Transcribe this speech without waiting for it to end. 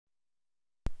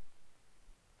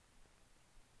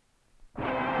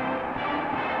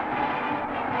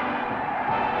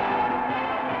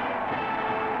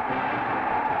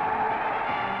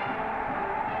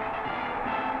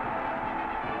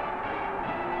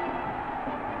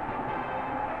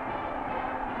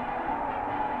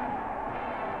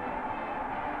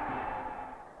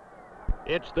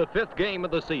It's the 5th game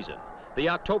of the season, the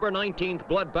October 19th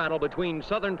blood battle between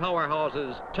Southern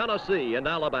powerhouses Tennessee and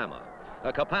Alabama.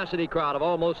 A capacity crowd of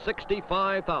almost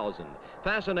 65,000,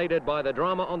 fascinated by the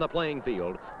drama on the playing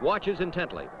field, watches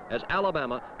intently as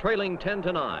Alabama, trailing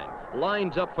 10-9,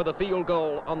 lines up for the field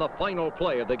goal on the final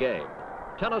play of the game.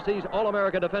 Tennessee's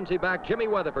All-America defensive back Jimmy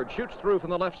Weatherford shoots through from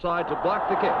the left side to block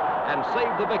the kick and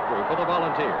save the victory for the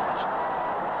Volunteers.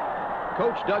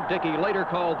 Coach Doug Dickey later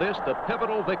called this the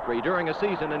pivotal victory during a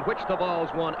season in which the Vols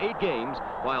won 8 games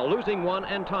while losing 1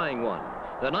 and tying 1.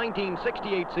 The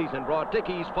 1968 season brought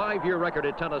Dickey's 5-year record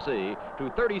at Tennessee to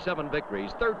 37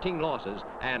 victories, 13 losses,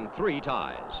 and 3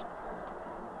 ties.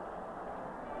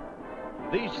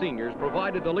 These seniors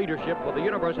provided the leadership for the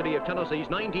University of Tennessee's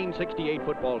 1968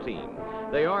 football team.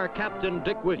 They are Captain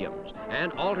Dick Williams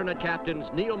and alternate captains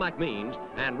Neil McMeans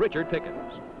and Richard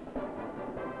Pickens.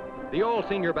 The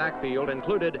all-senior backfield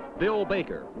included Bill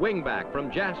Baker, wingback from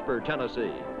Jasper,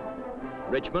 Tennessee;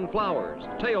 Richmond Flowers,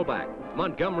 tailback,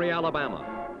 Montgomery, Alabama;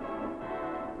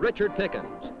 Richard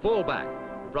Pickens, fullback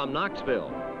from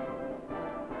Knoxville;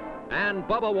 and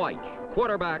Bubba White,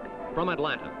 quarterback from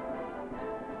Atlanta.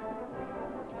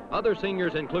 Other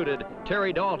seniors included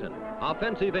Terry Dalton,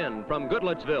 offensive end from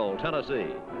Goodlettsville,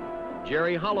 Tennessee;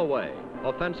 Jerry Holloway,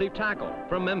 offensive tackle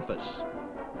from Memphis;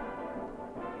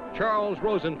 Charles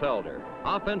Rosenfelder,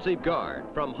 offensive guard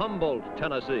from Humboldt,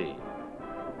 Tennessee;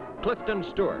 Clifton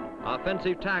Stewart,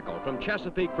 offensive tackle from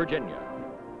Chesapeake, Virginia;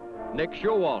 Nick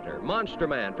Showalter, monster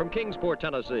man from Kingsport,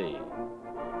 Tennessee;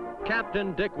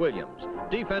 Captain Dick Williams,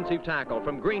 defensive tackle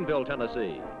from Greenville,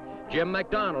 Tennessee; Jim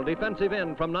McDonald, defensive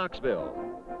end from Knoxville;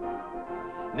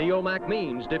 Neil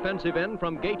McMeans, defensive end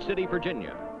from Gate City,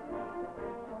 Virginia;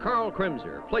 Karl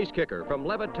Kremser, place kicker from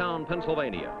Levittown,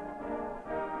 Pennsylvania;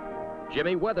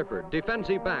 Jimmy Weatherford,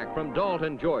 defensive back from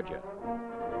Dalton, Georgia;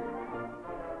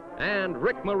 and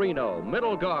Rick Marino,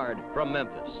 middle guard from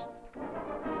Memphis.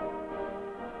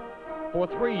 For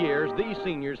 3 years, these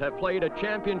seniors have played a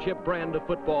championship brand of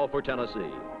football for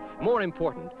Tennessee. More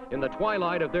important, in the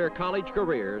twilight of their college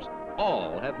careers,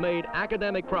 all have made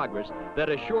academic progress that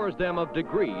assures them of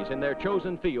degrees in their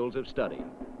chosen fields of study.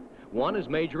 One is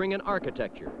majoring in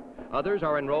architecture. Others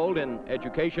are enrolled in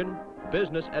education,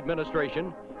 business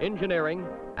administration, engineering,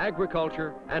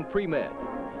 agriculture, and pre-med.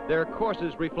 Their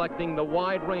courses reflecting the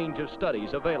wide range of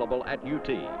studies available at UT.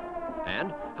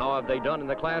 And how have they done in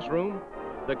the classroom?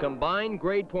 The combined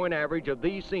grade point average of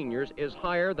these seniors is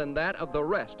higher than that of the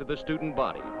rest of the student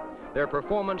body. Their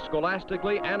performance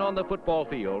scholastically and on the football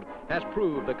field has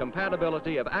proved the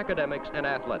compatibility of academics and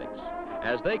athletics.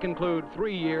 As they conclude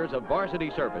 3 years of varsity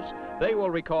service, they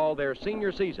will recall their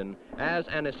senior season as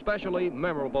an especially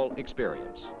memorable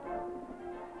experience.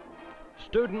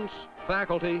 Students,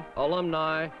 faculty,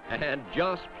 alumni, and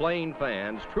just plain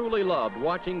fans truly loved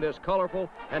watching this colorful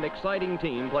and exciting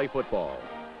team play football.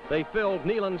 They filled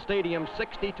Neyland Stadium's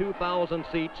 62,000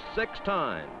 seats 6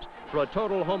 times for a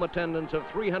total home attendance of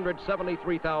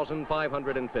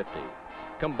 373,550.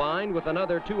 Combined with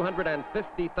another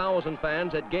 250,000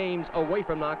 fans at games away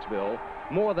from Knoxville,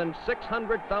 more than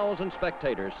 600,000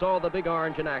 spectators saw the Big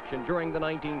Orange in action during the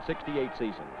 1968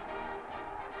 season.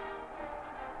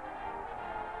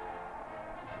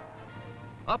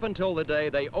 Up until the day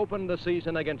they opened the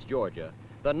season against Georgia,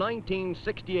 the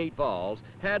 1968 Vols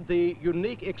had the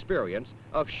unique experience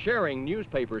of sharing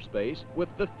newspaper space with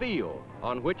the field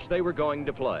on which they were going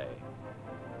to play.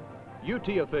 UT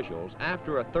officials,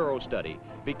 after a thorough study,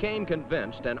 became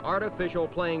convinced an artificial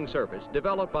playing surface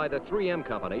developed by the 3M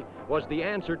company was the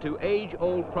answer to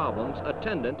age-old problems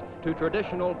attendant to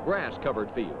traditional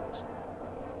grass-covered fields.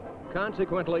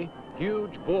 Consequently,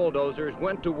 huge bulldozers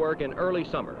went to work in early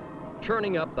summer,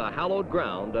 churning up the hallowed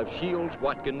ground of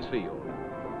Shields-Watkins Field.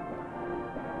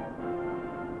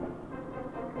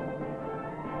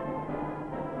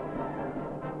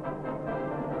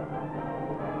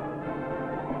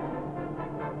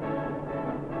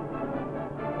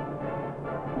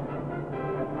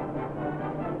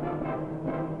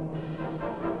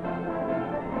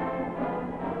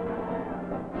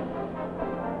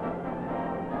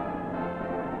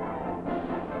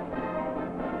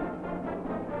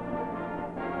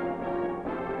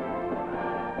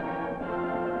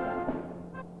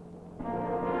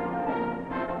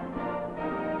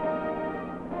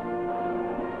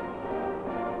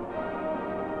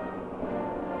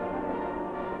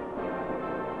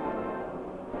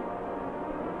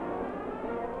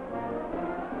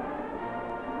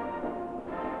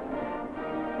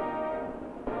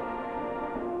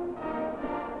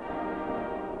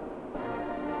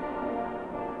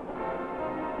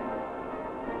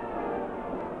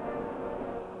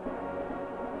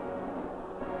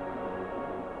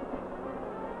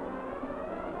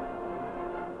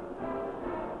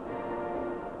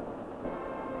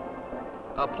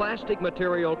 A plastic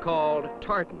material called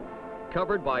tartan,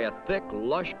 covered by a thick,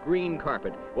 lush green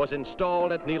carpet, was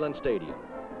installed at Neyland Stadium,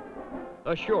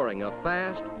 assuring a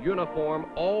fast, uniform,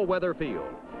 all-weather field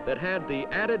that had the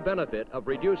added benefit of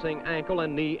reducing ankle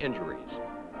and knee injuries.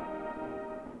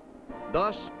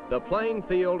 Thus, the playing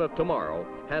field of tomorrow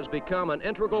has become an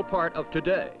integral part of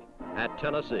today at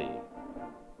Tennessee.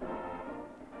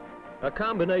 A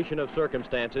combination of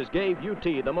circumstances gave UT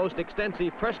the most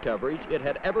extensive press coverage it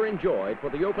had ever enjoyed for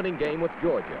the opening game with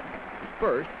Georgia.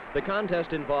 First, the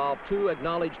contest involved two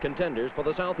acknowledged contenders for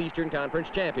the Southeastern Conference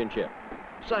Championship.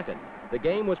 Second, the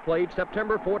game was played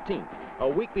September 14th, a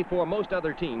week before most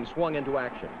other teams swung into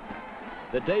action.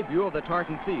 The debut of the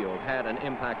tartan field had an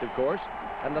impact, of course,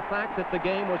 and the fact that the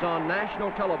game was on national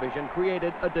television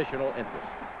created additional interest.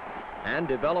 And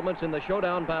developments in the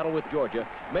showdown battle with Georgia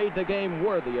made the game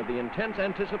worthy of the intense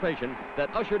anticipation that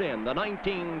ushered in the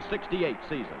 1968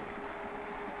 season.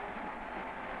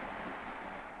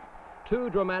 Two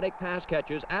dramatic pass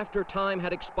catches after time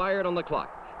had expired on the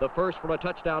clock. The first for a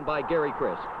touchdown by Gary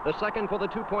Chris, the second for the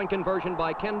two-point conversion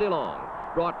by Ken DeLong,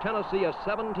 brought Tennessee a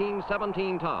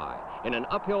 17-17 tie in an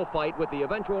uphill fight with the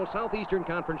eventual Southeastern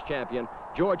Conference champion,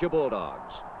 Georgia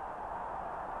Bulldogs.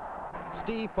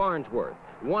 Steve Farnsworth,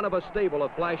 one of a stable of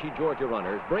flashy Georgia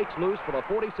runners, breaks loose for a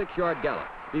 46-yard gallop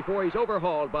before he's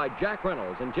overhauled by Jack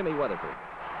Reynolds and Jimmy Weatherford.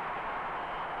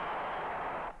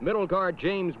 Middle guard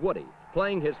James Woody,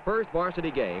 playing his first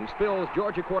varsity game, spills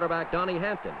Georgia quarterback Donnie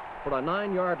Hampton for a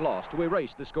 9-yard loss to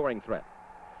erase the scoring threat.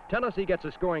 Tennessee gets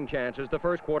a scoring chance as the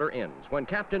first quarter ends when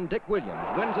Captain Dick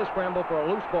Williams wins a scramble for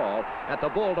a loose ball at the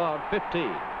Bulldog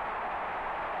 15.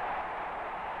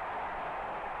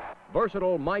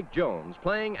 Versatile Mike Jones,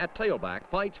 playing at tailback,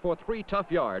 fights for 3 tough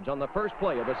yards on the first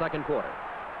play of the second quarter.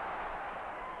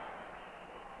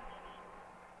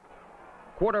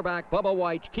 Quarterback Bubba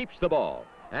White keeps the ball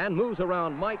and moves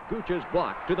around Mike Gooch's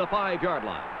block to the 5-yard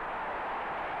line.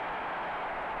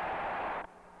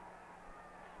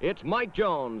 It's Mike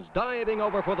Jones diving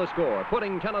over for the score,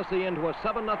 putting Tennessee into a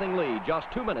 7-0 lead just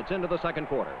 2 minutes into the second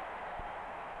quarter.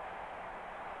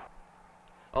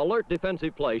 Alert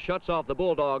defensive play shuts off the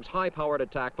Bulldogs' high-powered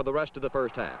attack for the rest of the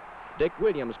first half. Dick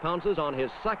Williams pounces on his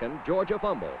second Georgia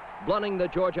fumble, blunting the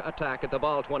Georgia attack at the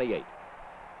ball 28.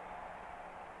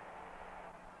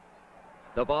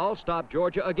 The Vols stopped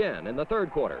Georgia again in the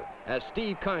third quarter as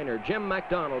Steve Kiner, Jim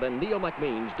McDonald, and Neil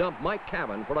McMeans dumped Mike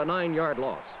Cavan for a 9-yard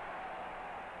loss.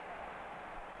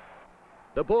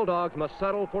 The Bulldogs must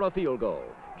settle for a field goal.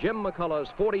 Jim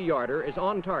McCullough's 40-yarder is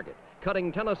on target,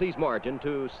 cutting Tennessee's margin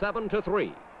to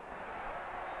 7-3.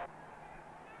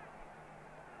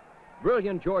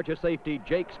 Brilliant Georgia safety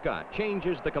Jake Scott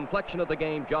changes the complexion of the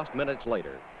game just minutes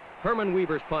later. Herman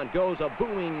Weaver's punt goes a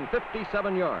booming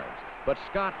 57 yards, but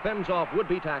Scott fends off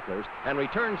would-be tacklers and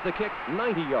returns the kick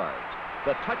 90 yards.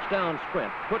 The touchdown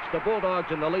sprint puts the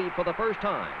Bulldogs in the lead for the first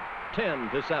time,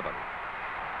 10-7.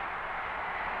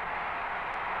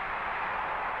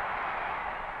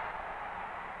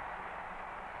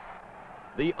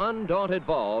 The undaunted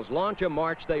Vols launch a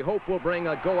march they hope will bring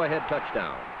a go-ahead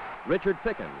touchdown. Richard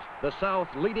Pickens, the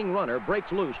South's leading runner,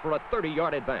 breaks loose for a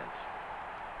 30-yard advance.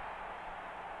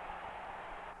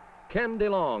 Ken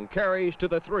DeLong carries to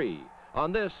the 3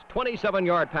 on this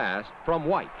 27-yard pass from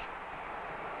White.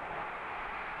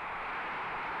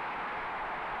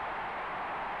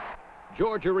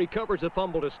 Georgia recovers a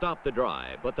fumble to stop the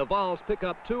drive, but the Vols pick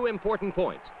up 2 important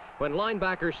points when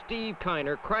linebacker Steve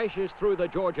Kiner crashes through the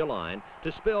Georgia line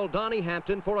to spill Donnie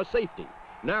Hampton for a safety,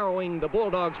 narrowing the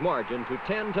Bulldogs' margin to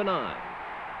 10-9.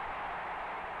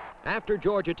 After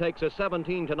Georgia takes a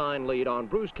 17-9 lead on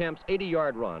Bruce Kemp's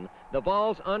 80-yard run, the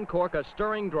Vols uncork a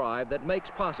stirring drive that makes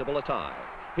possible a tie.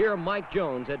 Here, Mike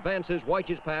Jones advances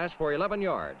White's pass for 11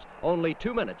 yards. Only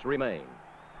 2 minutes remain.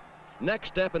 Next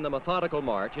step in the methodical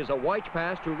march is a White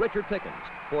pass to Richard Pickens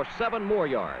for 7 more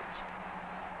yards.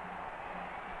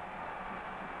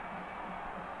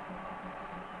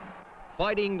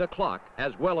 Fighting the clock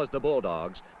as well as the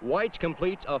Bulldogs, White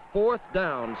completes a 4th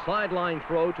down sideline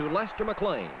throw to Lester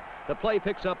McLean. The play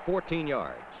picks up 14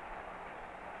 yards.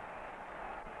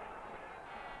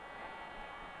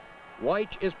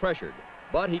 White is pressured,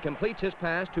 but he completes his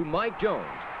pass to Mike Jones,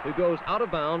 who goes out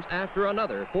of bounds after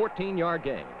another 14-yard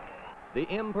gain. The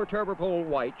imperturbable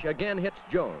White again hits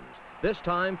Jones, this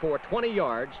time for 20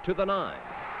 yards to the 9.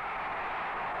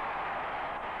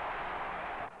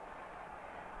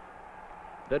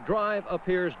 The drive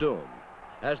appears doomed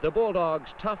as the Bulldogs'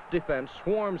 tough defense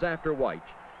swarms after White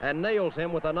and nails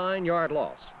him with a 9-yard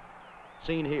loss.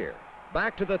 Seen here,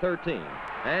 back to the 13,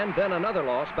 and then another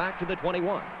loss back to the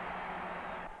 21.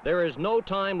 There is no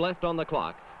time left on the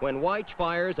clock when Weich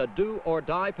fires a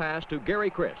do-or-die pass to Gary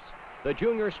Chris. The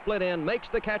junior split end makes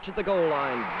the catch at the goal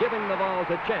line, giving the Vols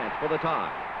a chance for the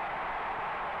tie.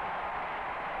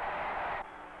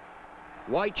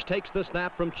 Weich takes the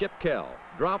snap from Chip Kell,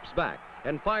 drops back,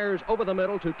 and fires over the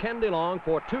middle to Ken DeLong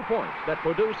for 2 points that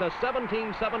produce a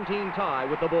 17-17 tie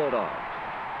with the Bulldogs.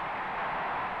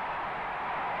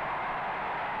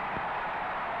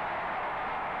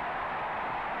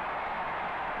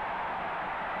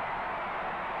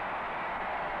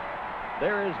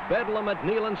 There is bedlam at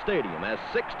Neyland Stadium as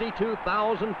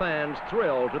 62,000 fans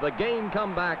thrill to the game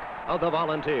comeback of the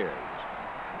Volunteers.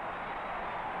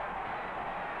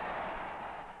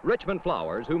 Richmond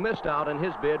Flowers, who missed out in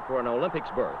his bid for an Olympics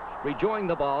berth, rejoined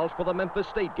the Vols for the Memphis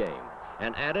State game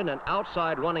and added an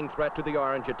outside running threat to the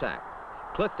Orange attack.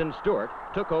 Clifton Stewart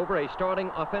took over a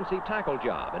starting offensive tackle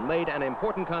job and made an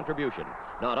important contribution,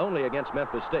 not only against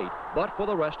Memphis State, but for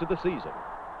the rest of the season.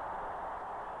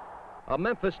 A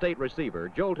Memphis State receiver,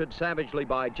 jolted savagely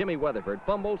by Jimmy Weatherford,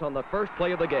 fumbles on the first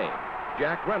play of the game.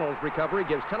 Jack Reynolds' recovery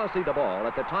gives Tennessee the ball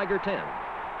at the Tiger 10.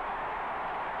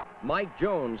 Mike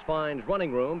Jones finds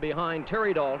running room behind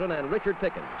Terry Dalton and Richard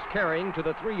Pickens, carrying to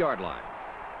the 3-yard line.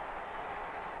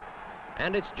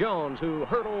 And it's Jones who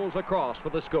hurdles across for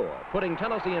the score, putting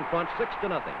Tennessee in front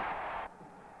 6-0.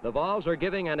 The Vols are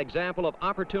giving an example of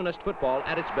opportunist football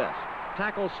at its best.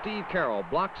 Tackle Steve Karl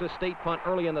blocks a state punt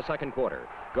early in the second quarter.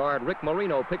 Guard Rick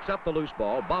Marino picks up the loose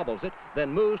ball, bobbles it,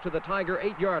 then moves to the Tiger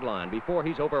 8-yard line before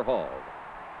he's overhauled.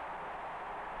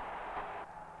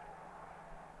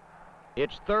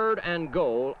 It's 3rd and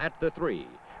goal at the 3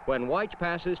 when Weich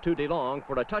passes to DeLong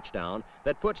for a touchdown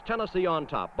that puts Tennessee on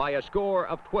top by a score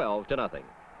of 12-0.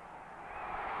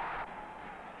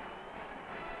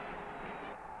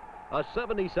 A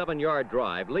 77-yard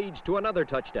drive leads to another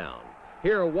touchdown.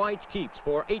 Here Weich keeps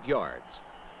for 8 yards.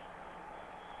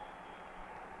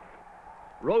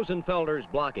 Rosenfelder's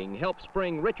blocking helps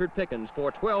bring Richard Pickens for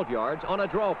 12 yards on a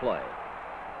draw play.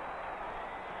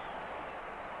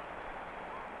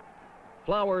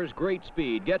 Flowers' great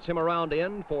speed gets him around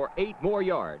in for 8 more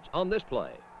yards on this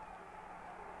play.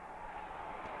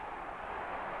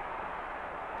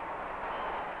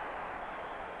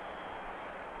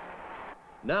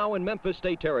 Now in Memphis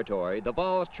State territory, the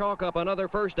Vols chalk up another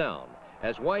first down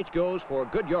as Weich goes for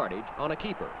good yardage on a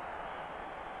keeper.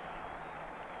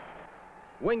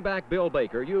 Wingback Bill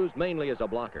Baker, used mainly as a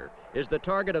blocker, is the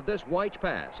target of this Weich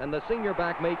pass, and the senior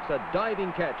back makes a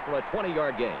diving catch for a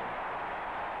 20-yard gain.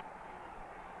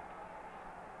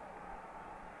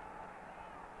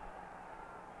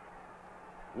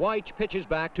 Weich pitches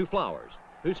back to Flowers,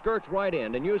 who skirts right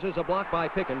in and uses a block by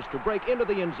Pickens to break into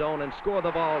the end zone and score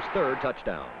the Vols' 3rd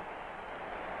touchdown.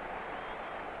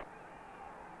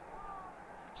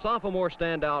 Sophomore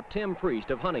standout Tim Priest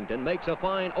of Huntington makes a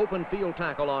fine open field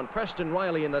tackle on Preston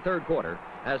Riley in the 3rd quarter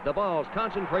as the Vols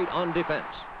concentrate on defense.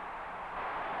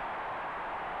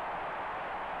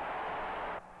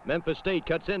 Memphis State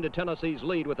cuts into Tennessee's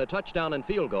lead with a touchdown and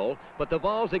field goal, but the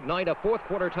Vols ignite a 4th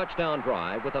quarter touchdown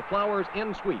drive with a Flowers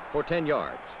in sweep for 10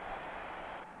 yards.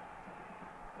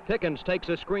 Pickens takes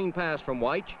a screen pass from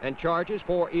Weich and charges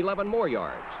for 11 more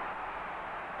yards.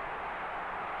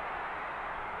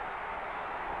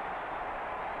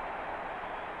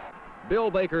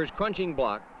 Bill Baker's crunching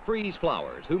block frees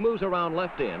Flowers, who moves around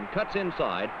left end, cuts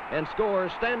inside, and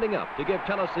scores standing up to give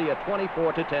Tennessee a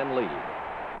 24-10 lead.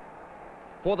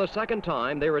 For the second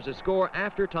time, there is a score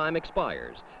after time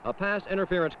expires. A pass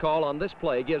interference call on this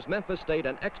play gives Memphis State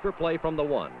an extra play from the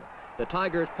 1. The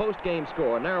Tigers' post-game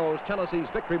score narrows Tennessee's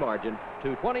victory margin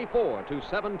to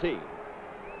 24-17.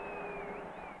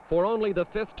 For only the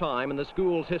 5th time in the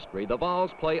school's history, the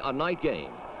Vols play a night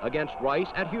game against Rice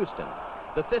at Houston.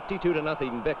 The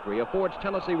 52-0 victory affords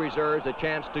Tennessee reserves a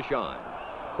chance to shine.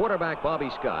 Quarterback Bobby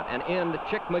Scott and end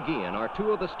Chick McGeehan are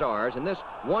 2 of the stars in this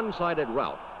one-sided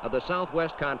rout of the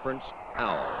Southwest Conference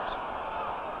Owls.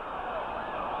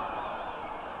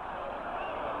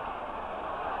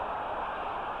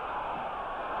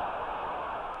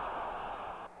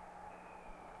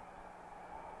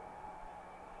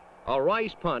 A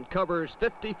Rice punt covers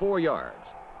 54 yards,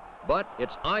 but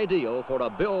it's ideal for a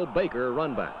Bill Baker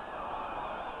run back.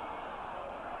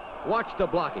 Watch the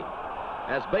blocking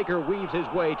as Baker weaves his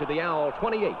way to the Owl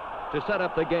 28 to set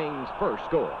up the game's first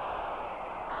score.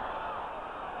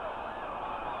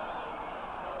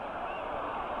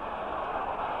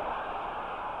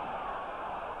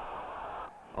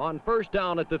 On first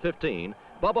down at the 15,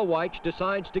 Bubba Weich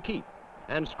decides to keep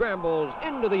and scrambles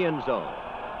into the end zone.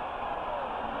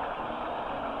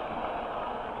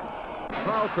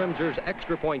 Karl Kremser's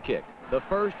extra point kick The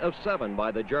first of 7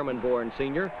 by the German-born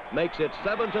senior makes it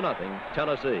 7-0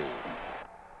 Tennessee.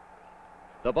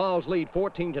 The Vols lead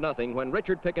 14-0 when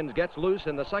Richard Pickens gets loose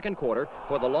in the second quarter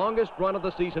for the longest run of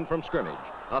the season from scrimmage,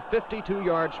 a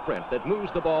 52-yard sprint that moves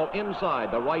the ball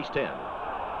inside the Rice 10.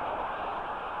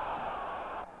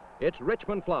 It's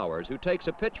Richmond Flowers who takes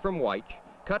a pitch from White,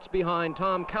 cuts behind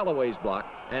Tom Calloway's block,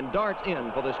 and darts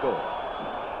in for the score.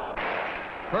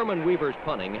 Herman Weaver's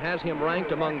punting has him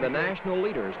ranked among the national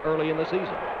leaders early in the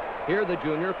season. Here the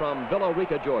junior from Villa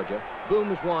Rica, Georgia,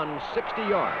 booms one 60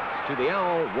 yards to the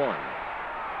Owl 1.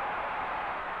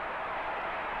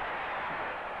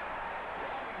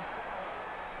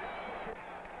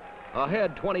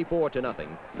 Ahead 24-0,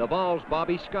 the Vols'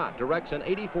 Bobby Scott directs an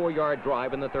 84-yard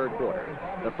drive in the third quarter.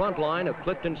 The front line of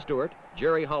Clifton Stewart,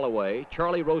 Jerry Holloway,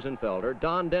 Charlie Rosenfelder,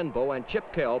 Don Denbo, and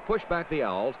Chip Kell push back the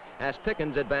Owls as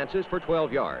Pickens advances for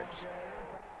 12 yards.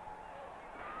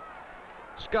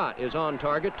 Scott is on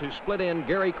target to split in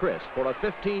Gary Chris for a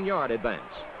 15-yard advance.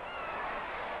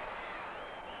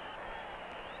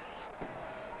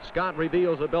 Scott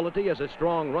reveals ability as a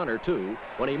strong runner, too,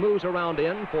 when he moves around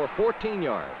in for 14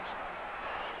 yards.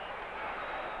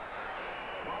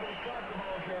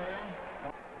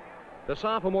 The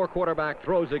sophomore quarterback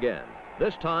throws again,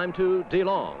 this time to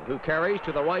DeLong, who carries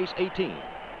to the Rice 18.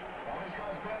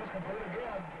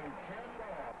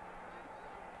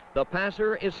 The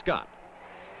passer is Scott.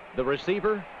 The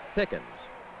receiver, Pickens.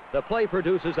 The play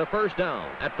produces a first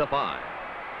down at the 5.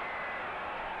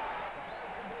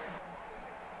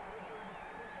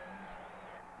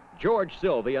 George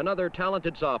Sylvie, another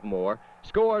talented sophomore,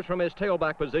 scores from his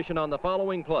tailback position on the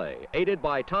following play, aided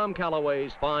by Tom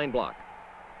Calloway's fine block.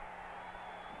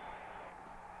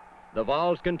 The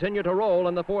Vols continue to roll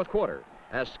in the fourth quarter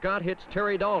as Scott hits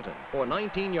Terry Dalton for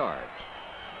 19 yards.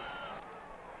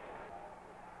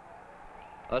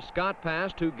 A Scott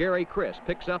pass to Gary Chris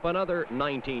picks up another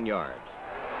 19 yards.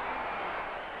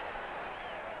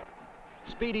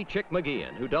 Speedy Chick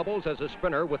McGeehan, who doubles as a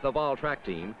sprinter with the Vol track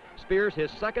team, spears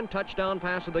his second touchdown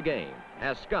pass of the game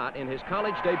as Scott, in his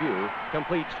college debut,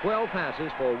 completes 12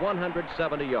 passes for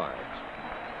 170 yards.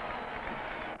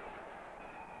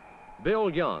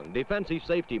 Bill Young, defensive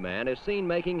safety man, is seen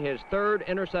making his third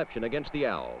interception against the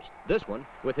Owls. This one,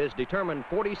 with his determined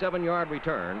 47-yard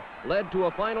return, led to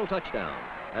a final touchdown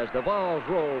as the Vols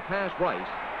roll past Rice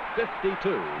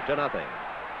 52-0.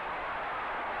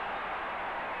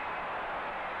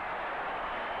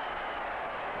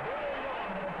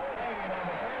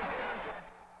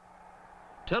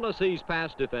 Tennessee's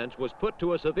pass defense was put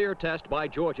to a severe test by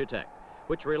Georgia Tech,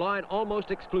 which relied almost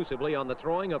exclusively on the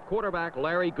throwing of quarterback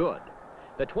Larry Good.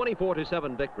 The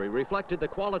 24-7 victory reflected the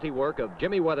quality work of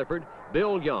Jimmy Weatherford,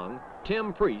 Bill Young,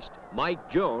 Tim Priest,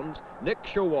 Mike Jones, Nick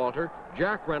Showalter,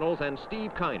 Jack Reynolds, and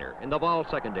Steve Kiner in the Vol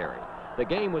secondary. The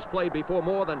game was played before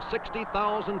more than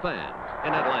 60,000 fans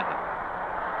in Atlanta.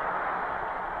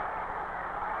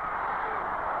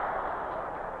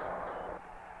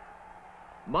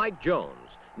 Mike Jones,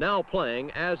 now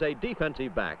playing as a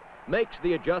defensive back, makes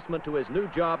the adjustment to his new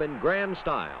job in grand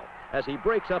style as he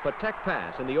breaks up a Tech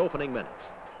pass in the opening minutes.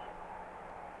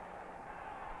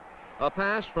 A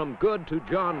pass from Good to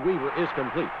John Weaver is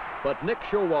complete, but Nick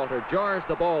Showalter jars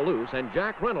the ball loose and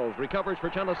Jack Reynolds recovers for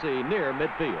Tennessee near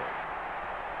midfield.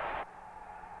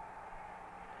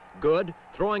 Good,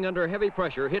 throwing under heavy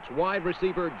pressure, hits wide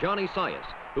receiver Johnny Sias,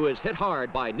 who is hit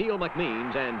hard by Neil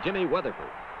McMeans and Jimmy Weatherford.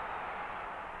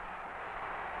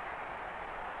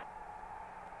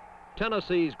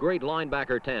 Tennessee's great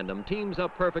linebacker tandem teams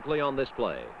up perfectly on this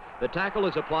play. The tackle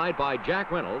is applied by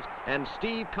Jack Reynolds, and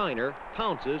Steve Kiner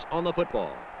pounces on the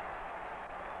football.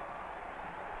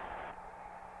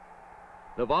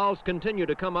 The Vols continue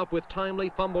to come up with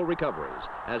timely fumble recoveries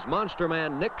as monster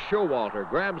man Nick Showalter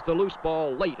grabs the loose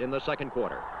ball late in the second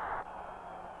quarter.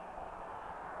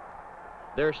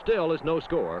 There still is no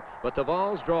score, but the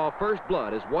Vols draw first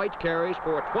blood as White carries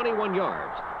for 21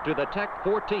 yards to the Tech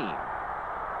 14.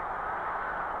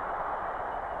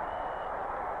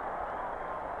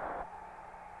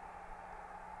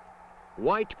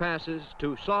 White passes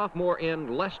to sophomore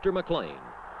end Lester McLean,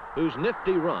 whose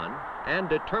nifty run and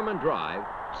determined drive,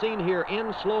 seen here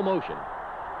in slow motion,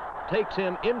 takes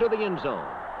him into the end zone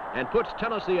and puts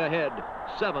Tennessee ahead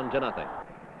 7-0.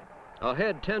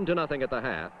 Ahead 10-0 at the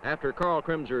half after Karl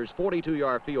Kremser's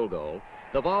 42-yard field goal.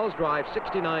 The Vols drive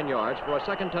 69 yards for a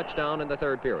second touchdown in the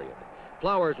third period.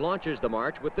 Flowers launches the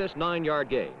march with this 9-yard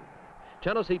gain.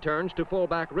 Tennessee turns to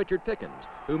fullback Richard Pickens,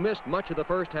 who missed much of the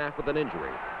first half with an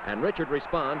injury, and Richard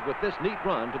responds with this neat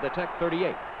run to the Tech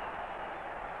 38.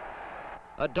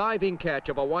 A diving catch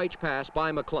of a Weich pass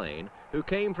by McLean, who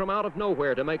came from out of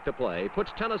nowhere to make the play, puts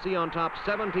Tennessee on top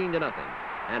 17-0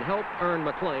 and helped earn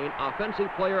McLean Offensive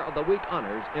Player of the Week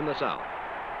honors in the South.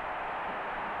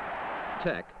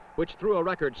 Tech, which threw a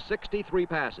record 63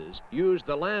 passes, used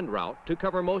the land route to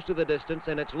cover most of the distance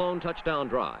in its lone touchdown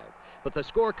drive. But the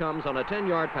score comes on a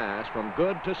 10-yard pass from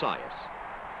Good to Sias.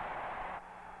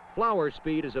 Flowers'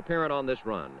 speed is apparent on this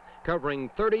run, covering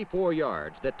 34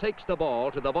 yards that takes the ball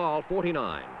to the ball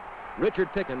 49. Richard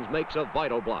Pickens makes a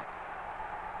vital block.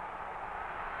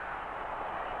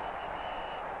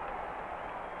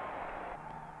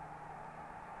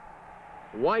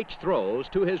 Weich throws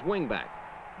to his wingback,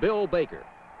 Bill Baker,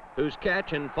 whose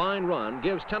catch and fine run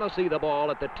gives Tennessee the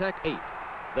ball at the Tech 8.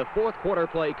 The fourth quarter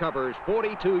play covers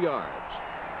 42 yards.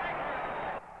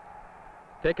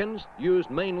 Pickens, used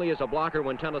mainly as a blocker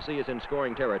when Tennessee is in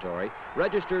scoring territory,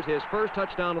 registers his first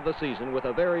touchdown of the season with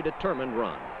a very determined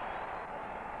run.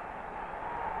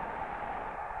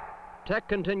 Tech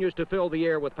continues to fill the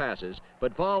air with passes,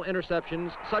 but Vol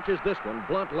interceptions such as this one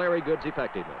blunt Larry Good's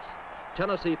effectiveness.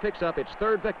 Tennessee picks up its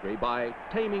third victory by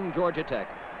taming Georgia Tech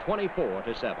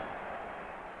 24-7.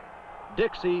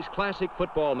 Dixie's classic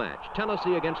football match,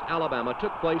 Tennessee against Alabama,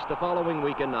 took place the following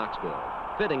week in Knoxville.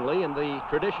 Fittingly, in the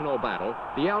traditional battle,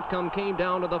 the outcome came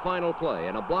down to the final play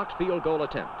and a blocked field goal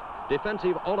attempt.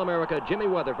 Defensive All-America Jimmy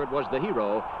Weatherford was the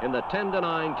hero in the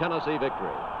 10-9 Tennessee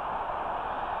victory.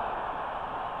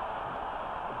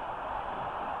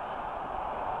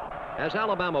 As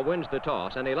Alabama wins the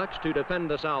toss and elects to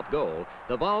defend the South goal,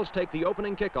 the Vols take the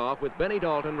opening kickoff with Benny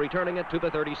Dalton returning it to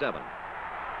the 37.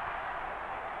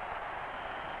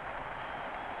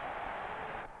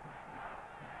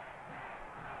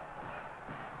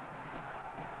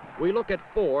 We look at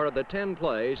 4 of the 10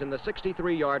 plays in the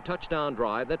 63-yard touchdown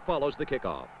drive that follows the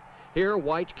kickoff. Here,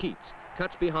 Weich keeps,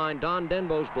 cuts behind Don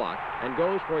Denbo's block, and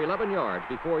goes for 11 yards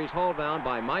before he's hauled down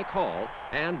by Mike Hall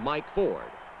and Mike Ford.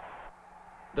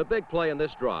 The big play in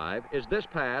this drive is this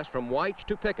pass from Weich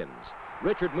to Pickens.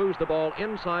 Richard moves the ball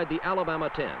inside the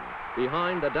Alabama 10,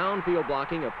 behind the downfield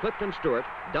blocking of Clifton Stewart,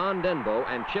 Don Denbo,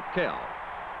 and Chip Kell.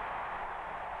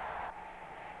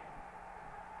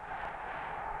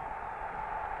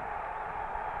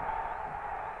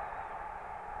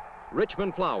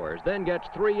 Richmond Flowers then gets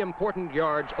 3 important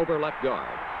yards over left guard.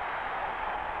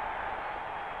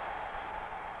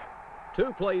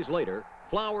 2 plays later,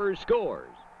 Flowers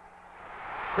scores.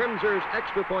 Kremser's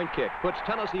extra point kick puts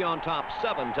Tennessee on top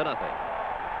 7-0.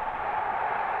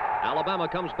 Alabama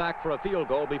comes back for a field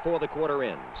goal before the quarter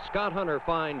ends. Scott Hunter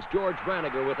finds George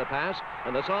Branniger with a pass,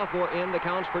 and the sophomore end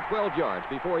accounts for 12 yards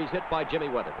before he's hit by Jimmy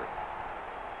Weatherford.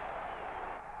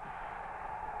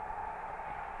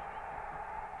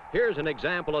 Here's an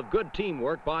example of good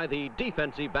teamwork by the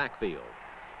defensive backfield.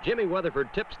 Jimmy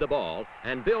Weatherford tips the ball,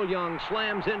 and Bill Young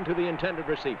slams into the intended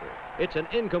receiver. It's an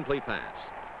incomplete pass.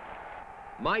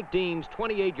 Mike Dean's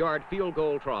 28-yard field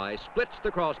goal try splits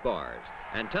the crossbars,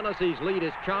 and Tennessee's lead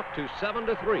is chopped to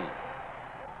 7-3.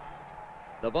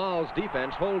 The Vols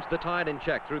defense holds the Tide in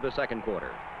check through the second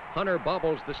quarter. Hunter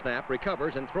bobbles the snap,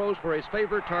 recovers, and throws for his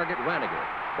favorite target, Branniger.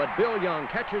 But Bill Young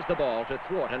catches the ball to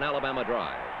thwart an Alabama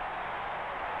drive.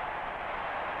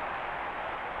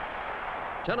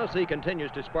 Tennessee continues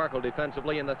to sparkle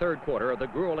defensively in the third quarter of the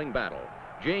grueling battle.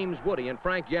 James Woody and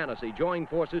Frank Yanesey join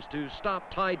forces to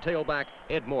stop Tide tailback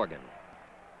Ed Morgan.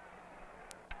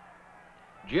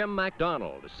 Jim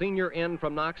McDonald, senior end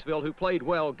from Knoxville who played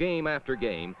well game after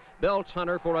game, belts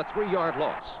Hunter for a 3-yard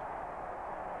loss.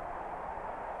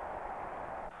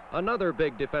 Another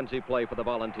big defensive play for the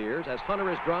Volunteers as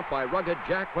Hunter is dropped by rugged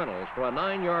Jack Reynolds for a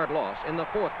 9-yard loss in the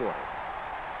fourth quarter.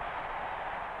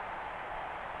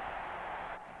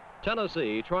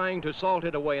 Tennessee, trying to salt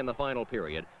it away in the final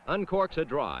period, uncorks a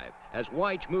drive as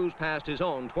Weich moves past his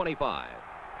own 25.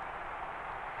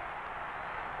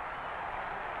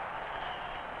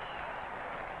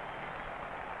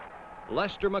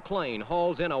 Lester McLean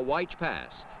hauls in a Weich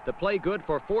pass. The play good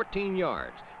for 14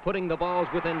 yards, putting the Vols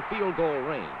within field goal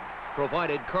range,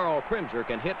 provided Karl Kremser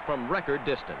can hit from record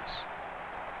distance.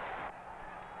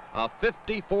 A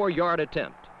 54-yard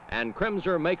attempt, and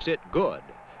Kremser makes it good.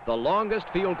 The longest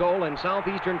field goal in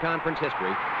Southeastern Conference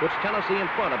history, puts Tennessee in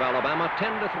front of Alabama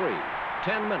 10-3.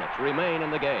 10 minutes remain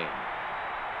in the game.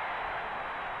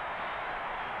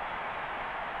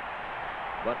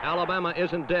 But Alabama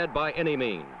isn't dead by any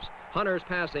means. Hunter's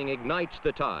passing ignites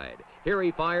the Tide. Here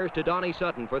he fires to Donnie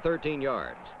Sutton for 13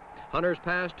 yards. Hunter's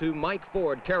pass to Mike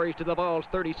Ford carries to the Vols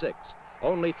 36.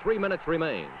 Only 3 minutes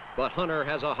remain, but Hunter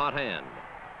has a hot hand.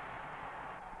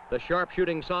 The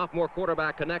sharpshooting sophomore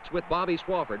quarterback connects with Bobby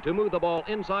Swofford to move the ball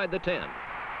inside the 10.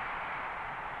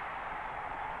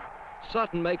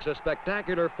 Sutton makes a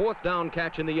spectacular fourth down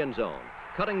catch in the end zone,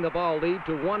 cutting the ball lead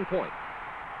to 1 point.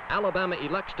 Alabama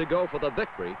elects to go for the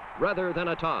victory rather than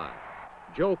a tie.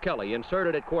 Joe Kelly,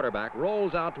 inserted at quarterback,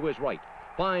 rolls out to his right,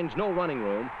 finds no running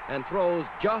room, and throws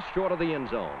just short of the end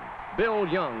zone. Bill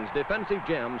Young's defensive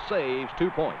gem saves 2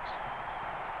 points.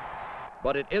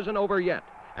 But it isn't over yet.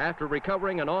 After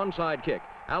recovering an onside kick,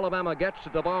 Alabama gets to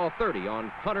the ball 30 on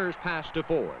Hunter's pass to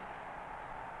Ford.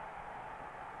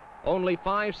 Only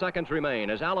 5 seconds remain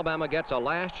as Alabama gets a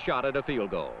last shot at a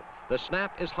field goal. The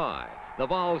snap is high. The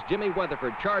Vols' Jimmy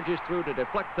Weatherford charges through to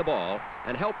deflect the ball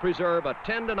and help preserve a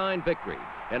 10-9 victory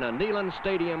in a Neyland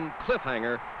Stadium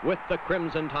cliffhanger with the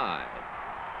Crimson Tide.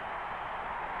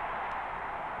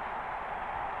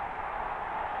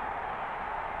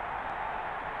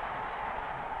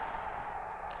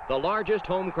 The largest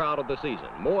home crowd of the season,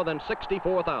 more than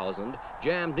 64,000,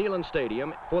 jammed Neyland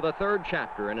Stadium for the third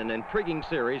chapter in an intriguing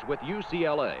series with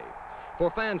UCLA.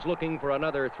 For fans looking for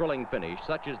another thrilling finish,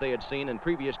 such as they had seen in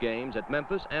previous games at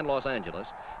Memphis and Los Angeles,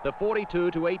 the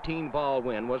 42-18 Vol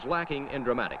win was lacking in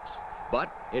dramatics.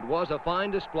 But it was a fine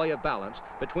display of balance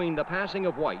between the passing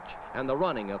of White and the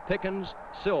running of Pickens,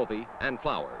 Sylvie, and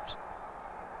Flowers.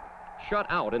 Shut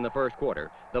out in the first quarter,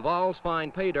 the Vols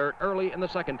find pay dirt early in the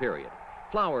second period.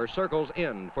 Flowers circles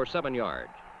in for 7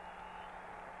 yards.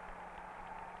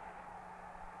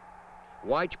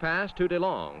 White's pass to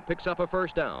DeLong picks up a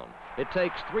first down. It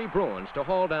takes 3 Bruins to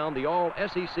haul down the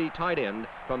all-SEC tight end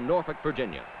from Norfolk,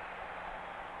 Virginia.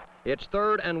 It's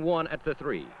 3rd and 1 at the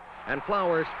 3, and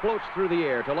Flowers floats through the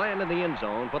air to land in the end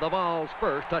zone for the Vols'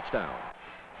 first touchdown.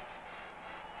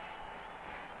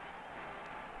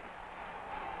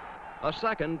 A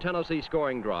second Tennessee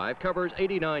scoring drive covers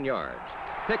 89 yards.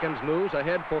 Pickens moves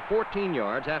ahead for 14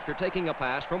 yards after taking a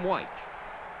pass from White.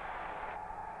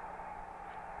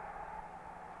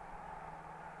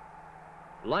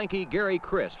 Lanky Gary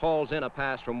Chris hauls in a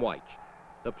pass from White.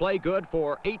 The play good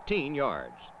for 18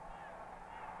 yards.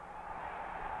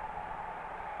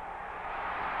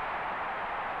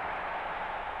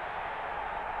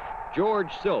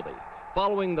 George Sylvie,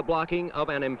 following the blocking of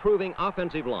an improving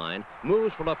offensive line,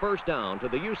 moves for a first down to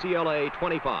the UCLA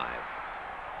 25.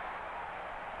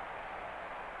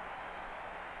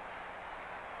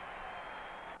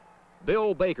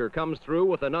 Bill Baker comes through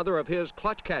with another of his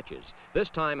clutch catches, this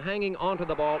time hanging onto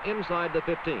the ball inside the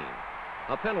 15.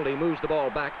 A penalty moves the ball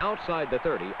back outside the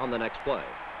 30 on the next play.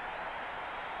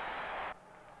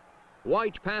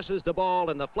 White passes the ball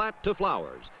in the flat to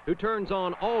Flowers, who turns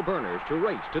on all burners to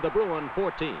race to the Bruin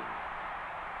 14.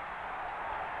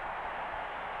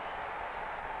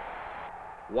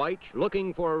 White,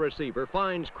 looking for a receiver,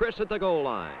 finds Chris at the goal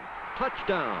line.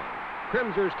 Touchdown!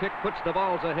 Kremser's kick puts the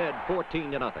Vols ahead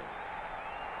 14-0.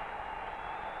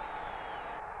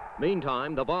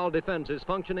 Meantime, the Vol defense is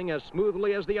functioning as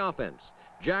smoothly as the offense.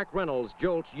 Jack Reynolds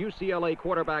jolts UCLA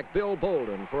quarterback Bill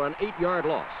Bolden for an 8-yard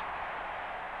loss.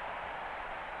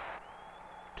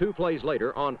 2 plays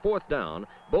later, on 4th down,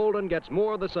 Bolden gets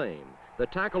more of the same. The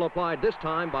tackle applied this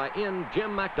time by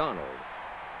Jim McDonald.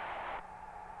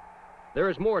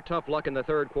 There is more tough luck in the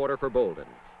third quarter for Bolden.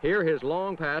 Here, his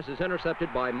long pass is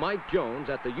intercepted by Mike Jones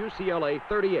at the UCLA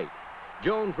 38.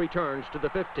 Jones returns to the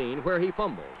 15, where he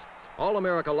fumbles.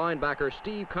 All-America linebacker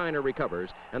Steve Kiner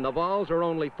recovers, and the Vols are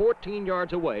only 14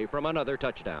 yards away from another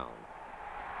touchdown.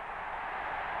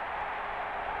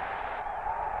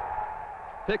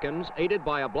 Pickens, aided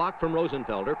by a block from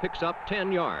Rosenfelder, picks up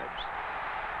 10 yards.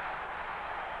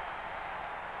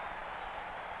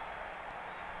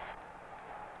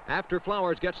 After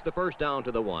Flowers gets the first down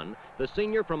to the 1, the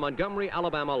senior from Montgomery,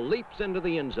 Alabama, leaps into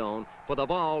the end zone for the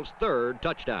Vols' 3rd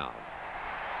touchdown.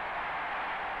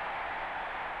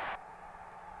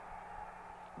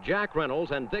 Jack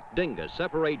Reynolds and Vic Dingus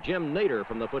separate Jim Nader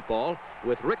from the football,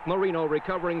 with Rick Marino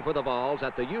recovering for the Vols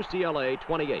at the UCLA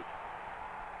 28.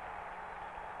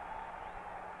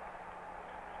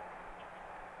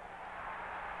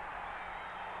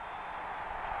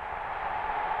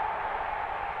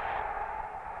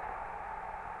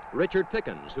 Richard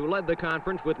Pickens, who led the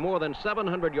conference with more than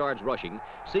 700 yards rushing,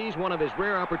 sees one of his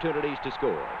rare opportunities to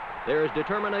score. There is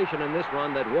determination in this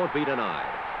run that won't be denied.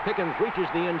 Pickens reaches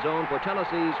the end zone for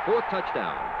Tennessee's 4th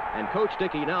touchdown, and Coach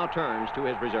Dickey now turns to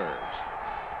his reserves.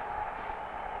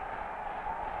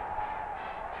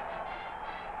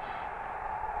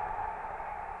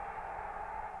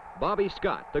 Bobby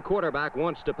Scott, the quarterback,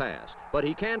 wants to pass, but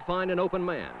he can't find an open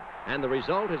man, and the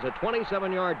result is a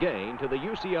 27-yard gain to the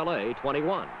UCLA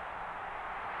 21.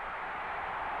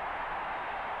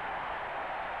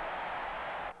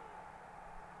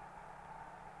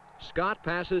 Scott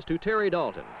passes to Terry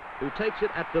Dalton. who takes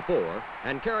it at the 4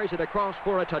 and carries it across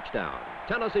for a touchdown.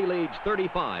 Tennessee leads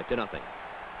 35-0.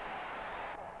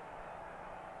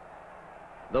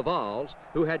 The Vols,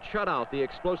 who had shut out the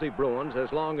explosive Bruins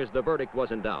as long as the verdict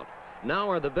was in doubt, now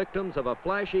are the victims of a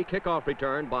flashy kickoff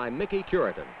return by Mickey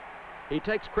Curitan. He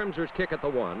takes Kremser's kick at the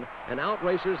 1 and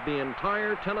outraces the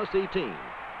entire Tennessee team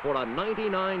for a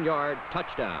 99-yard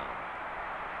touchdown.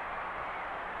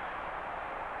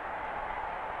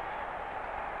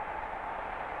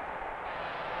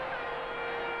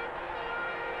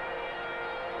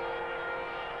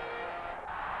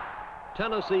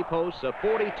 Tennessee posts a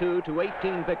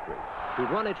 42-18 victory to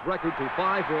run its record to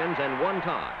 5 wins and 1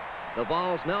 tie. The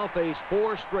Vols now face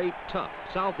 4 straight tough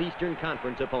Southeastern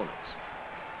Conference opponents.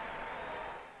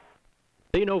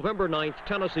 The November 9th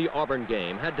Tennessee-Auburn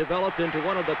game had developed into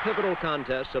one of the pivotal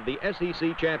contests of the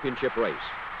SEC championship race.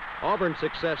 Auburn's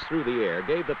success through the air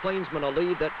gave the Plainsmen a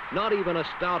lead that not even a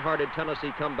stout-hearted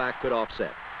Tennessee comeback could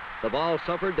offset. The Vols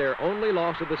suffered their only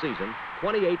loss of the season,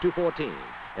 28-14,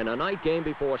 in a night game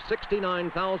before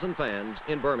 69,000 fans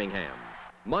in Birmingham.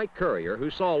 Mike Currier, who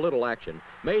saw little action,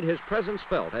 made his presence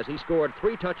felt as he scored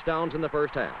 3 touchdowns in the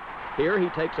first half. Here he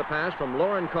takes a pass from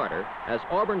Loren Carter as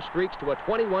Auburn streaks to a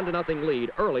 21-0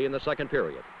 lead early in the second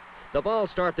period. The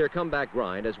Vols start their comeback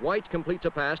grind as White completes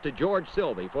a pass to George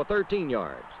Sylvie for 13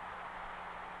 yards.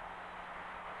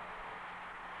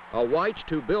 A White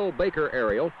to Bill Baker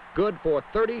aerial, good for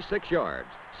 36 yards,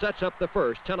 sets up the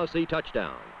first Tennessee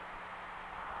touchdown.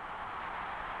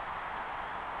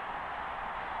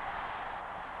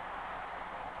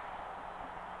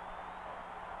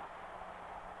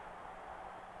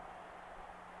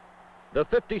 The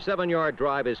 57-yard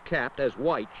drive is capped as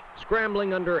White,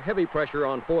 scrambling under heavy pressure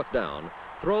on 4th down,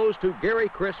 throws to Gary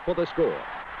Chris for the score.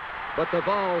 But the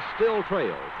Vols still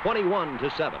trail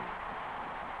 21-7.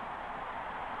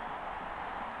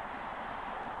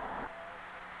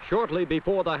 Shortly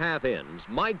before the half ends,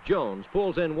 Mike Jones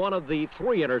pulls in one of the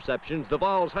 3 interceptions the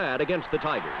Vols had against the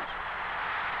Tigers.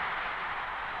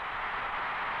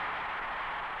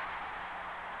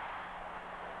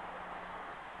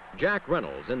 Jack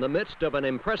Reynolds, in the midst of an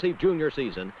impressive junior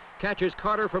season, catches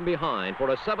Carter from behind for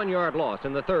a 7-yard loss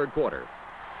in the third quarter.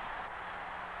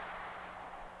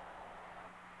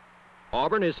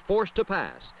 Auburn is forced to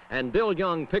pass, and Bill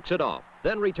Young picks it off,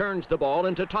 then returns the ball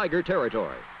into Tiger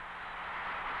territory.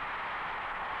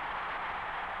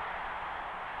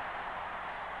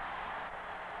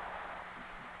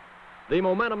 The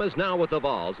momentum is now with the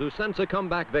Vols, who sense a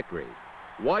comeback victory.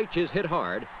 White is hit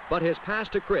hard, but his pass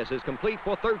to Chris is complete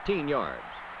for 13 yards.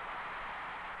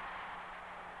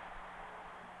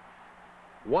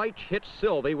 White hits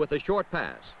Sylvie with a short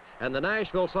pass, and the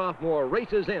Nashville sophomore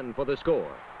races in for the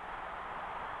score.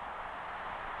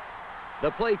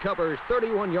 The play covers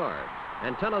 31 yards,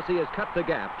 and Tennessee has cut the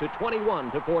gap to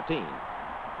 21-14.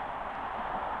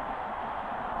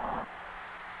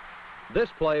 This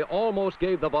play almost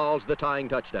gave the Vols the tying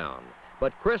touchdown,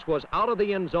 but Chris was out of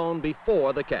the end zone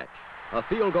before the catch. A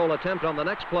field goal attempt on the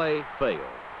next play failed.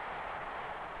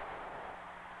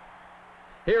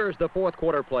 Here's the fourth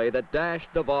quarter play that dashed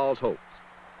the Vols' hopes.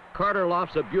 Carter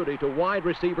lofts a beauty to wide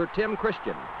receiver Tim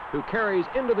Christian, who carries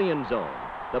into the end zone.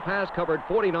 The pass covered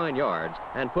 49 yards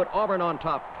and put Auburn on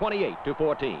top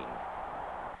 28-14.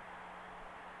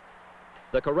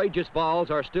 The courageous Vols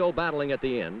are still battling at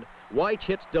the end. White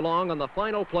hits DeLong on the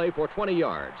final play for 20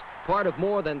 yards, part of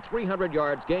more than 300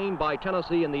 yards gained by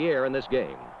Tennessee in the air in this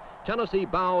game. Tennessee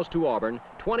bows to Auburn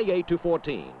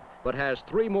 28-14, but has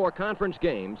 3 more conference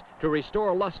games to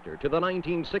restore luster to the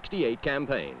 1968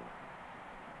 campaign.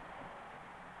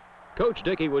 Coach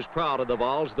Dickey was proud of the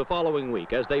Vols the following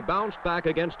week as they bounced back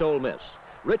against Ole Miss.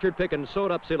 Richard Pickens sewed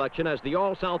up selection as the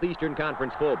All-Southeastern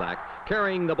Conference fullback,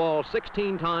 carrying the ball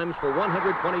 16 times for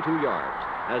 122 yards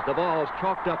as the Vols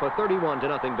chalked up a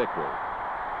 31-0 victory.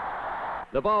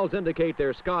 The Vols indicate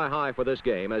they're sky high for this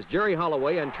game as Jerry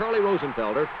Holloway and Charlie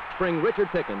Rosenfelder spring Richard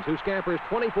Pickens, who scampers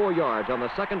 24 yards on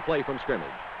the second play from scrimmage.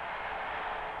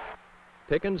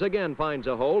 Pickens again finds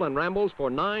a hole and rambles for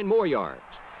 9 more yards.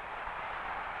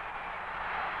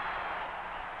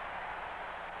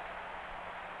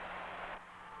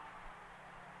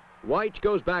 White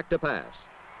goes back to pass,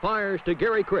 fires to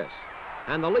Gary Chris,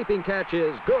 and the leaping catch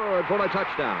is good for a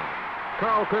touchdown.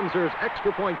 Karl Kremser's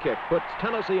extra point kick puts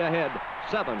Tennessee ahead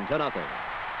 7-0.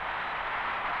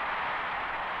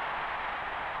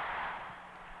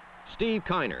 Steve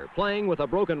Kiner, playing with a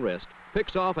broken wrist,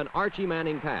 picks off an Archie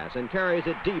Manning pass and carries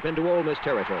it deep into Ole Miss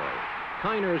territory.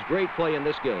 Kiner's great play in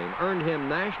this game earned him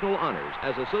national honors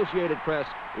as Associated Press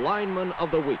Lineman of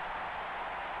the Week.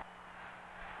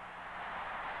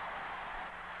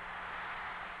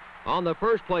 On the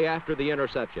first play after the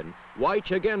interception,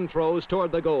 Weich again throws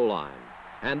toward the goal line.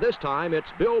 And this time it's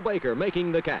Bill Baker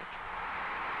making the catch.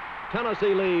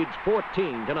 Tennessee leads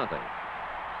 14-0.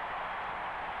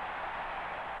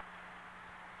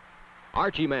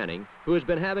 Archie Manning, who has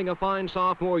been having a fine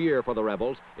sophomore year for the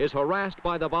Rebels, is harassed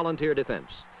by the Volunteer defense.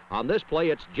 On this play,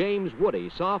 it's James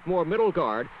Woody, sophomore middle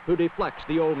guard, who deflects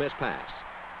the Ole Miss pass.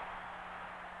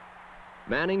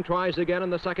 Manning tries again in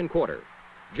the second quarter.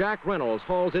 Jack Reynolds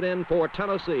hauls it in for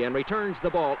Tennessee and returns the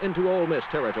ball into Ole Miss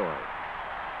territory.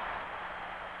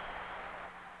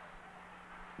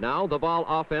 Now the Vol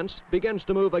offense begins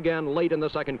to move again late in the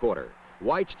second quarter.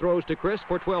 Weich throws to Chris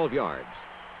for 12 yards.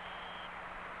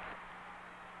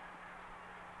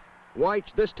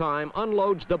 Weich this time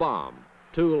unloads the bomb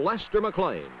to Lester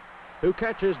McLean, who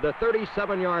catches the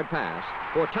 37-yard pass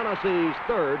for Tennessee's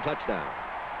third touchdown.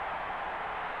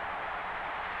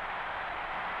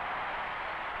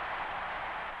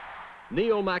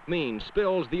 Neil McMean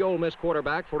spills the Ole Miss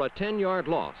quarterback for a 10-yard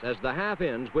loss as the half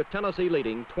ends with Tennessee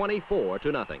leading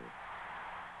 24-0.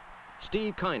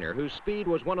 Steve Kiner, whose speed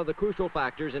was one of the crucial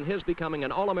factors in his becoming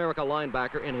an All-America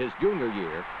linebacker in his junior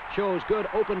year, shows good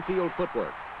open field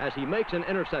footwork as he makes an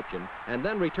interception and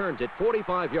then returns it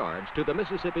 45 yards to the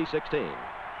Mississippi 16.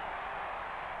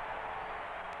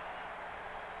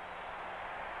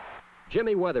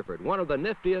 Jimmy Weatherford, one of the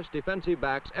niftiest defensive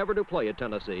backs ever to play at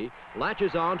Tennessee,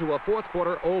 latches on to a fourth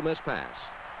quarter Ole Miss pass.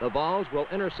 The Vols will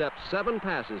intercept 7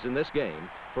 passes in this game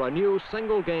for a new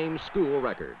single-game school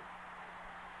record.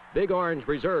 Big Orange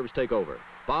reserves take over.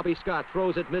 Bobby Scott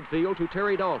throws at midfield to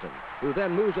Terry Dalton, who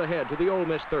then moves ahead to the Ole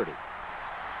Miss 30.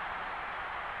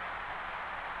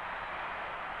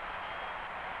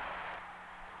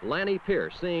 Lanny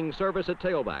Pierce, seeing service at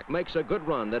tailback, makes a good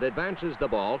run that advances the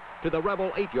ball to the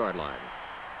Rebel 8-yard line.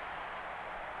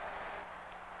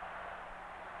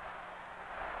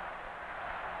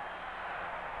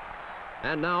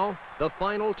 And now, the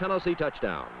final Tennessee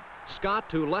touchdown. Scott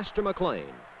to Lester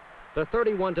McLean. The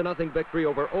 31-0 victory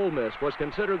over Ole Miss was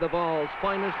considered the Vols'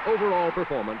 finest overall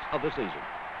performance of the season.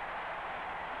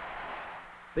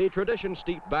 The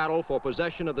tradition-steeped battle for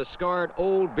possession of the scarred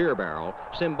old beer barrel,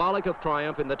 symbolic of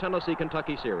triumph in the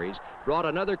Tennessee-Kentucky series, brought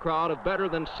another crowd of better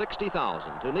than 60,000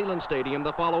 to Neyland Stadium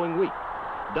the following week.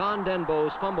 Don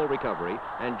Denbo's fumble recovery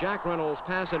and Jack Reynolds'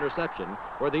 pass interception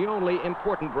were the only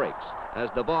important breaks as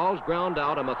the Vols ground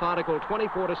out a methodical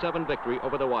 24-7 victory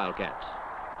over the Wildcats.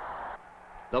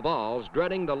 The Vols,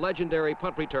 dreading the legendary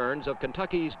punt returns of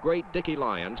Kentucky's great Dickie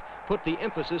Lions, put the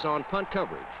emphasis on punt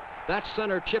coverage. That's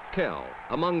center Chip Kell,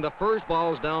 among the first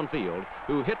balls downfield,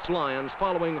 who hits Lions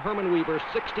following Herman Weaver's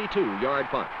 62-yard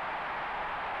punt.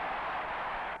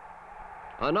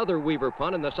 Another Weaver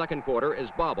punt in the second quarter is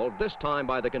bobbled, this time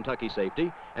by the Kentucky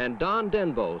safety, and Don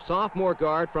Denbo, sophomore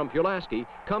guard from Pulaski,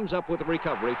 comes up with a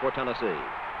recovery for Tennessee.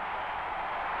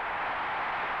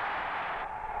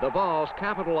 The Vols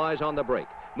capitalize on the break,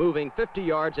 moving 50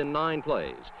 yards in 9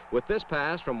 plays, with this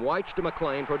pass from Weich to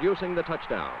McLean producing the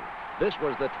touchdown. This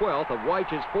was the 12th of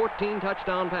Weich's 14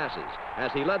 touchdown passes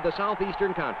as he led the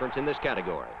Southeastern Conference in this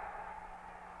category.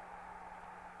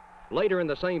 Later in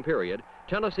the same period,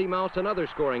 Tennessee mounts another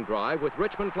scoring drive with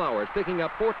Richmond Flowers picking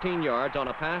up 14 yards on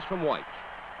a pass from Weich.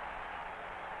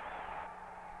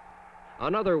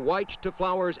 Another Weich to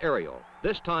Flowers aerial,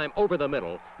 this time over the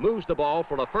middle, moves the ball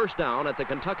for a first down at the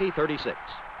Kentucky 36.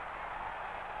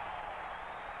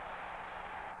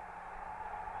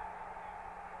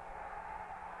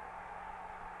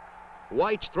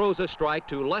 Weich throws a strike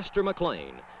to Lester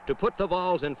McLean to put the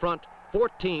Vols in front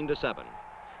 14-7.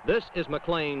 This is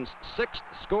McLean's 6th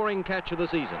scoring catch of the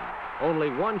season, only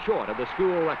one short of the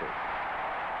school record.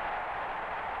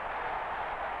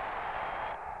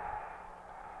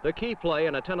 The key play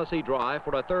in a Tennessee drive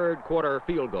for a third quarter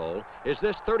field goal is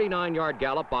this 39-yard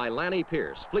gallop by Lanny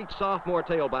Pierce, fleet sophomore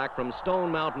tailback from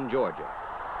Stone Mountain, Georgia.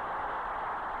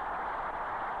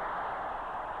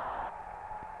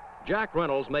 Jack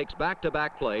Reynolds makes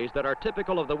back-to-back plays that are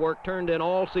typical of the work turned in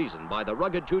all season by the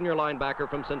rugged junior linebacker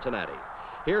from Cincinnati.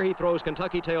 Here he throws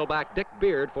Kentucky tailback Dick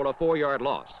Beard for a 4-yard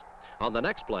loss. On the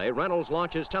next play, Reynolds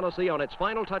launches Tennessee on its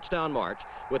final touchdown march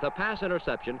with a pass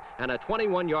interception and a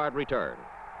 21-yard return.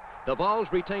 The Vols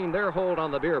retain their hold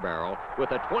on the beer barrel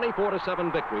with a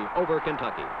 24-7 victory over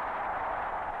Kentucky.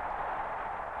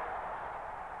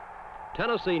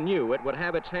 Tennessee knew it would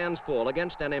have its hands full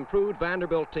against an improved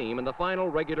Vanderbilt team in the final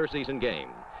regular season game.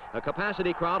 A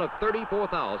capacity crowd of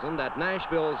 34,000 at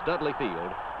Nashville's Dudley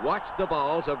Field watched the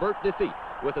Vols avert defeat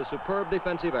with a superb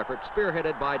defensive effort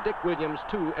spearheaded by Dick Williams'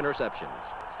 2 interceptions.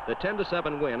 The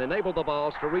 10-7 win enabled the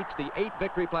Vols to reach the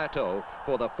 8-victory plateau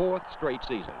for the 4th straight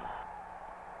season.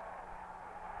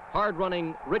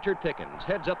 Hard-running Richard Pickens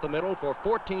heads up the middle for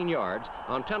 14 yards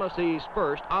on Tennessee's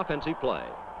first offensive play.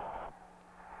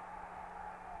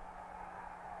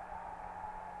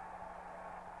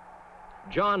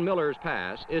 John Miller's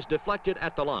pass is deflected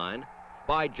at the line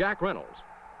by Jack Reynolds.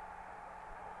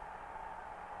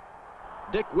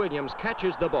 Dick Williams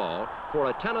catches the ball for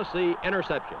a Tennessee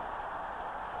interception.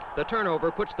 The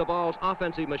turnover puts the ball's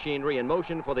offensive machinery in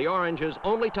motion for the Orange's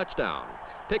only touchdown.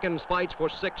 Pickens fights for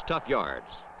 6 tough yards.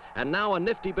 And now a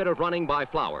nifty bit of running by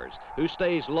Flowers, who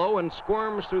stays low and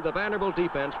squirms through the Vanderbilt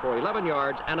defense for 11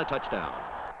 yards and a touchdown.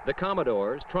 The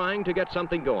Commodores, trying to get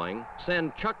something going,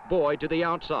 send Chuck Boyd to the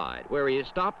outside, where he is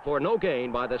stopped for no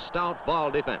gain by the stout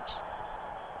Vol defense.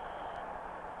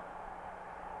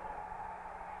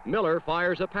 Miller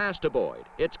fires a pass to Boyd.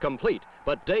 It's complete,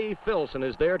 but Dave Filson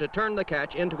is there to turn the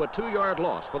catch into a 2-yard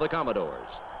loss for the Commodores.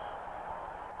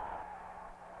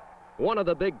 One of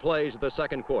the big plays of the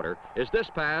second quarter is this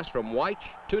pass from White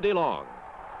to DeLong.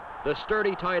 The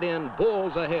sturdy tight end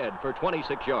bulls ahead for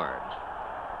 26 yards.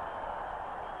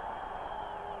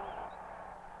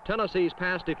 Tennessee's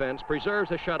pass defense preserves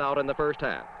a shutout in the first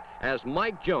half as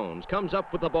Mike Jones comes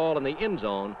up with the ball in the end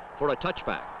zone for a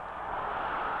touchback.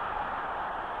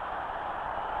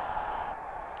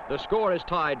 The score is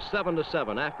tied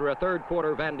 7-7 after a third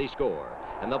quarter Vandy score,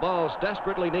 and the Vols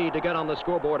desperately need to get on the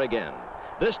scoreboard again.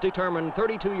 This determined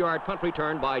 32-yard punt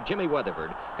return by Jimmy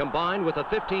Weatherford, combined with a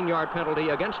 15-yard penalty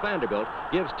against Vanderbilt,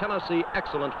 gives Tennessee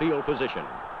excellent field position.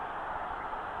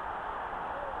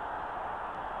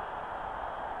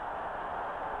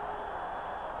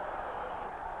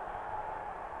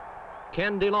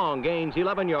 Ken DeLong gains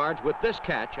 11 yards with this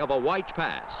catch of a White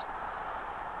pass.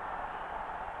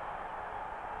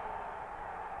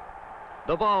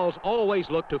 The Vols always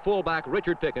look to fullback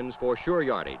Richard Pickens for sure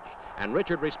yardage, and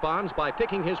Richard responds by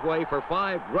picking his way for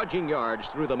 5 grudging yards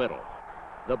through the middle.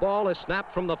 The ball is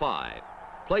snapped from the 5,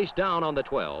 placed down on the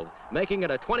 12, making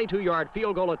it a 22-yard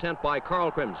field goal attempt by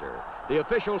Karl Kremser. The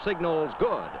official signals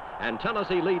good, and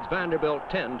Tennessee leads Vanderbilt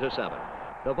 10-7.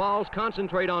 The Vols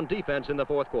concentrate on defense in the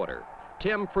fourth quarter.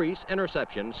 Tim Freese's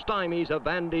interception stymies a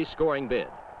Vandy scoring bid,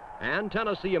 and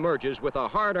Tennessee emerges with a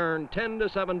hard-earned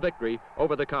 10-7 victory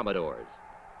over the Commodores.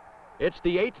 It's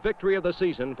the 8th victory of the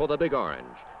season for the Big Orange,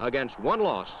 against 1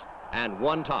 loss and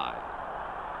 1 tie.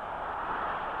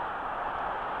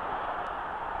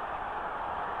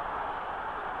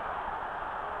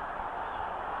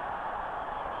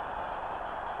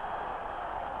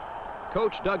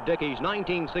 Coach Doug Dickey's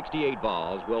 1968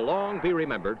 Vols will long be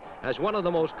remembered as one of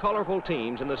the most colorful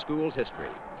teams in the school's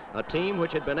history. A team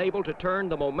which had been able to turn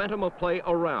the momentum of play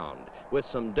around with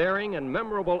some daring and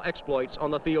memorable exploits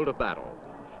on the field of battle.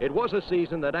 It was a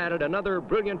season that added another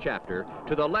brilliant chapter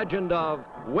to the legend of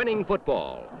winning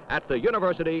football at the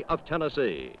University of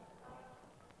Tennessee.